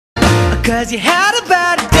'cause you had a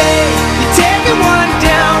bad day. You're taking one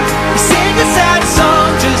down. You sing a sad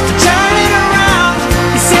song just to turn it around.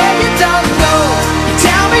 You say you don't know, you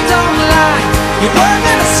tell me don't lie. You work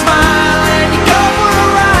on a smile and you go for a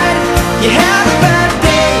ride. You had a bad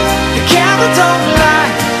day, the camera don't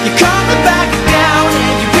lie. You're coming back down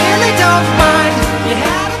and you really don't mind. You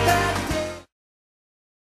had a bad day.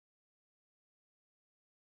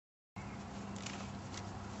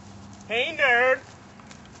 Hey, nerd.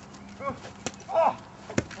 Oh,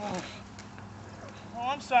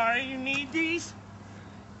 I'm sorry. You need these?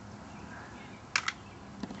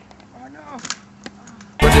 Oh, no.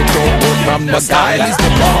 From the style is the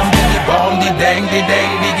bomb, the dang,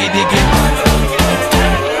 diggy, diggy.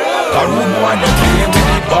 The room one, the play with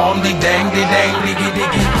the bomb, the dang, diggy,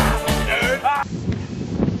 diggy.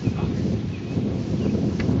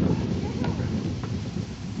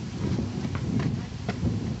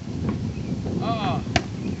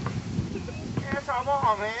 Come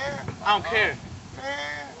on, man. I don't care.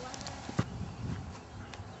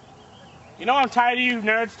 You know I'm tired of you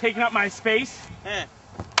nerds taking up my space?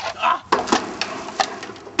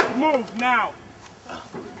 Move now.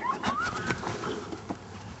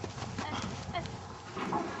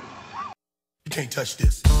 You can't touch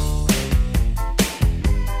this.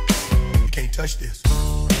 You can't touch this.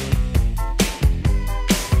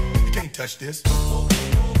 You can't touch this.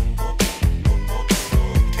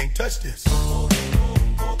 You can't touch this.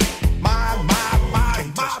 My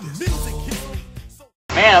music.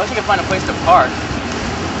 Man, I wish I could find a place to park.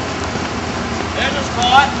 There's a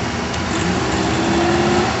spot.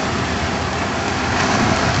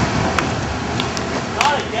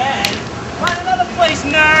 Not again. Find another place,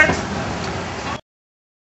 nerds.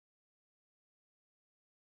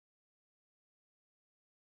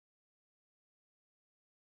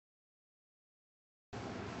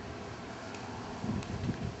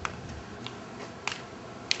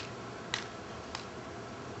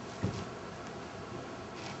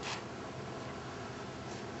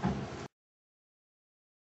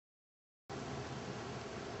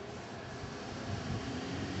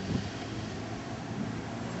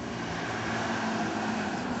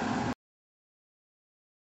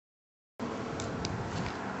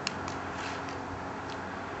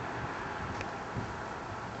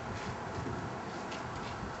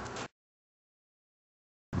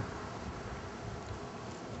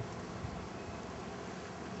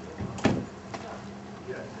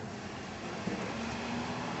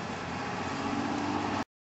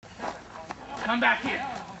 Come back here.